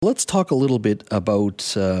Let's talk a little bit about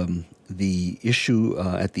the issue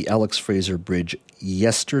at the Alex Fraser Bridge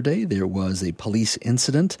yesterday. There was a police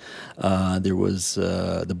incident.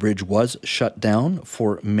 The bridge was shut down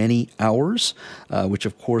for many hours, which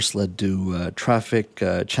of course led to traffic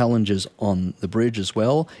challenges on the bridge as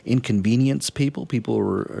well. Inconvenienced people. People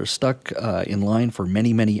were stuck in line for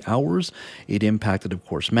many, many hours. It impacted, of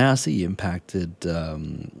course, Massey. Impacted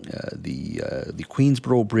the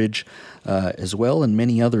Queensboro Bridge as well, and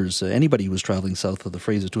many others. Anybody who was traveling south of the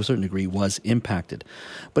Fraser, to a certain degree, was impacted.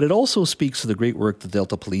 But it also speaks to the great work the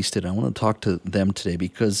Delta Police did. I want to talk to them today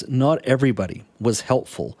because not everybody was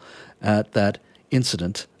helpful at that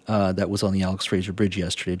incident that was on the Alex Fraser Bridge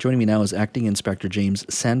yesterday. Joining me now is Acting Inspector James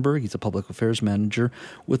Sandberg. He's a Public Affairs Manager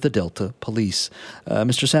with the Delta Police.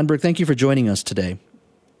 Mr. Sandberg, thank you for joining us today.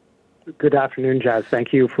 Good afternoon, Jazz.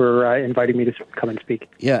 Thank you for inviting me to come and speak.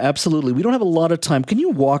 Yeah, absolutely. We don't have a lot of time. Can you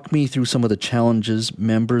walk me through some of the challenges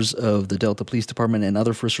members of the Delta Police Department and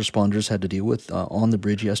other first responders had to deal with on the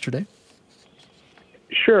bridge yesterday?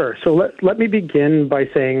 Sure. So let me begin by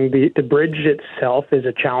saying the bridge itself is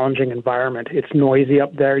a challenging environment. It's noisy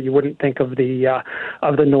up there. You wouldn't think of the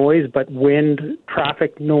noise, but wind,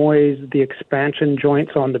 traffic noise, the expansion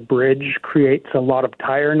joints on the bridge creates a lot of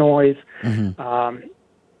tire noise. Mm-hmm.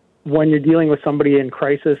 When you're dealing with somebody in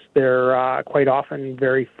crisis, they're quite often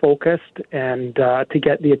very focused, and to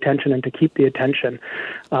get the attention and to keep the attention,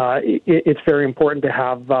 it's very important to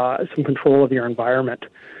have some control of your environment.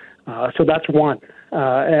 So that's one.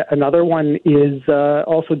 Another one is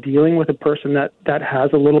also dealing with a person that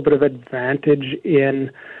has a little bit of advantage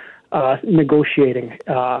in negotiating,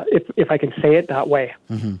 if I can say it that way.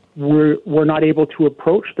 Mm-hmm. We're not able to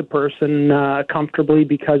approach the person comfortably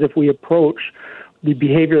because if we approach, the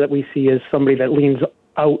behavior that we see is somebody that leans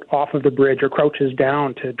out off of the bridge or crouches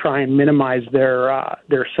down to try and minimize their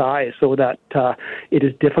size, so that it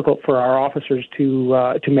is difficult for our officers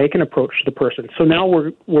to make an approach to the person. So now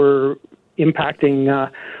we're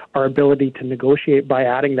impacting our ability to negotiate by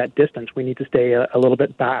adding that distance. We need to stay a little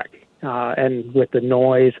bit back. And with the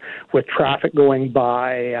noise, with traffic going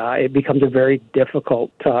by, it becomes a very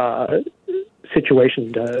difficult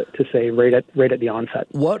situation to say right at the onset.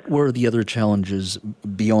 What were the other challenges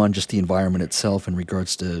beyond just the environment itself in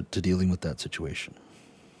regards to dealing with that situation?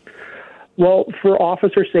 Well, for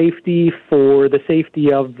officer safety, for the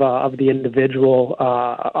safety of the individual,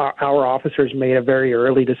 our officers made a very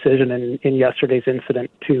early decision in yesterday's incident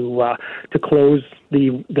to close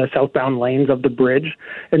the southbound lanes of the bridge.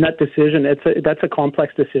 And that decision, that's a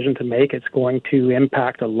complex decision to make. It's going to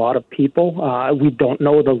impact a lot of people. We don't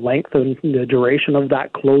know the length and the duration of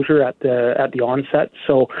that closure at the onset.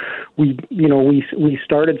 So we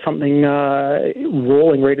started something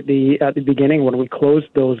rolling right at the beginning when we closed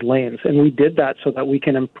those lanes, and we did that so that we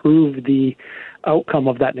can improve the outcome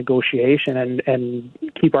of that negotiation and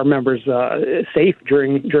keep our members safe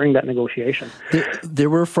during that negotiation. There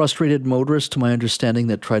were frustrated motorists, to my understanding,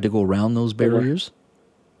 that tried to go around those barriers?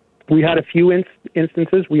 We had a few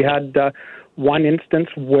instances. We had one instance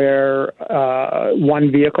where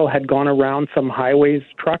one vehicle had gone around some highways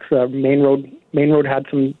trucks. Main road had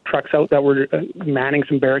some trucks out that were manning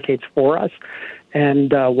some barricades for us.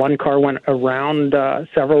 And one car went around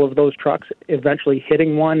several of those trucks, eventually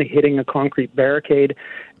hitting a concrete barricade,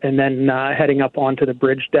 and then heading up onto the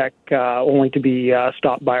bridge deck, only to be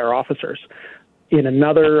stopped by our officers. In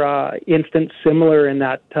another instance, similar in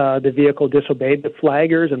that the vehicle disobeyed the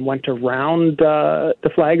flaggers and went around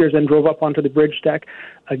the flaggers and drove up onto the bridge deck,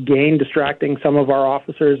 again distracting some of our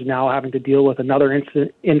officers, now having to deal with another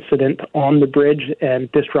incident on the bridge, and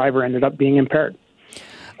this driver ended up being impaired.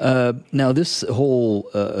 Now, this whole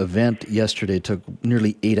event yesterday took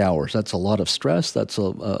nearly 8 hours. That's a lot of stress. That's a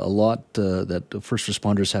lot that first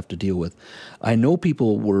responders have to deal with. I know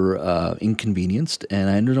people were inconvenienced, and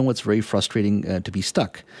I know it's very frustrating to be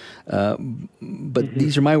stuck. But mm-hmm.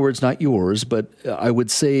 These are my words, not yours. But I would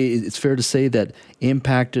say it's fair to say that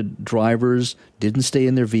impacted drivers didn't stay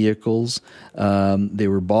in their vehicles. They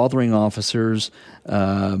were bothering officers,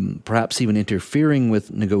 perhaps even interfering with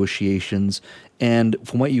negotiations. And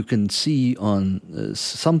from what you can see on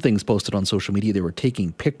some things posted on social media, they were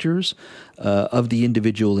taking pictures of the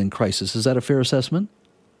individual in crisis. Is that a fair assessment?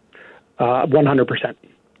 100%.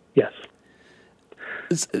 Yes.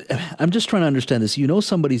 I'm just trying to understand this. You know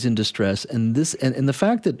somebody's in distress, and the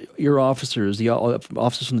fact that your officers, the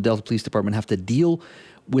officers from the Delta Police Department, have to deal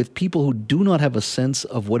with people who do not have a sense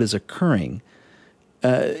of what is occurring.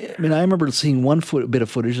 I mean, I remember seeing one bit of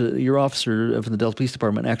footage. Your officer from the Delta Police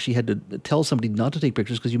Department actually had to tell somebody not to take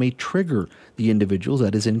pictures because you may trigger the individual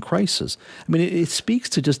that is in crisis. I mean, it speaks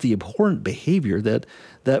to just the abhorrent behavior that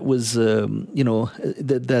was,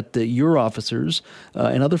 that your officers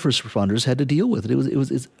and other first responders had to deal with.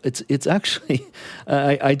 It's actually,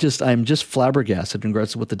 I'm just flabbergasted in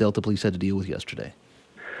regards to what the Delta Police had to deal with yesterday.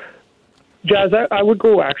 Jazz, I would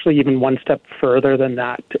go actually even one step further than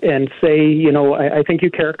that and say, I think you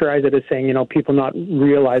characterize it as saying, people not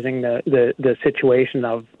realizing the situation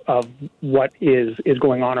of what is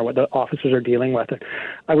going on or what the officers are dealing with. And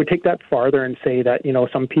I would take that farther and say that,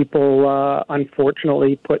 some people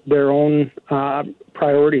unfortunately put their own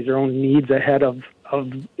priorities, their own needs ahead of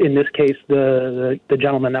in this case, the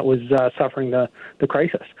gentleman that was suffering the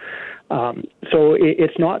crisis. So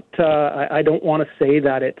it's not, I don't want to say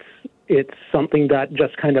that it's something that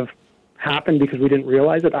just kind of happened because we didn't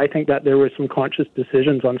realize it. I think that there were some conscious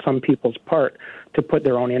decisions on some people's part to put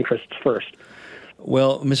their own interests first.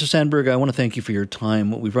 Well, Mr. Sandberg, I want to thank you for your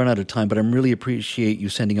time. We've run out of time, but I really appreciate you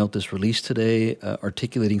sending out this release today,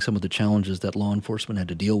 articulating some of the challenges that law enforcement had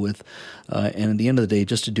to deal with, and at the end of the day,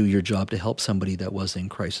 just to do your job to help somebody that was in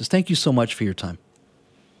crisis. Thank you so much for your time.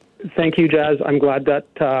 Thank you, Jazz. I'm glad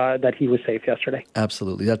that he was safe yesterday.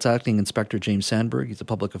 Absolutely. That's Acting Inspector James Sandberg. He's a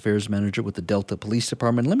Public Affairs Manager with the Delta Police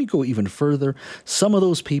Department. Let me go even further. Some of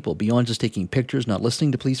those people, beyond just taking pictures, not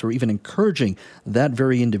listening to police, or even encouraging that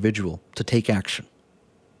very individual to take action.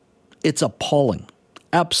 It's appalling,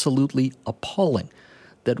 absolutely appalling,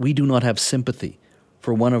 that we do not have sympathy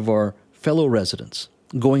for one of our fellow residents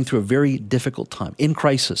going through a very difficult time, in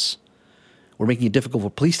crisis. We're making it difficult for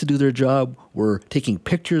police to do their job. We're taking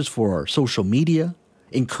pictures for our social media,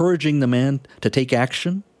 encouraging the man to take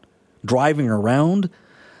action, driving around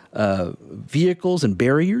vehicles and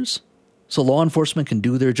barriers so law enforcement can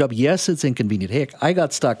do their job. Yes, it's inconvenient. Heck, I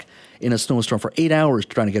got stuck in a snowstorm for 8 hours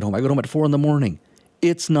trying to get home. I got home at 4 a.m.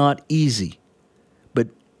 It's not easy. But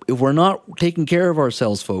if we're not taking care of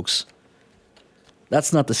ourselves, folks,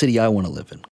 that's not the city I want to live in.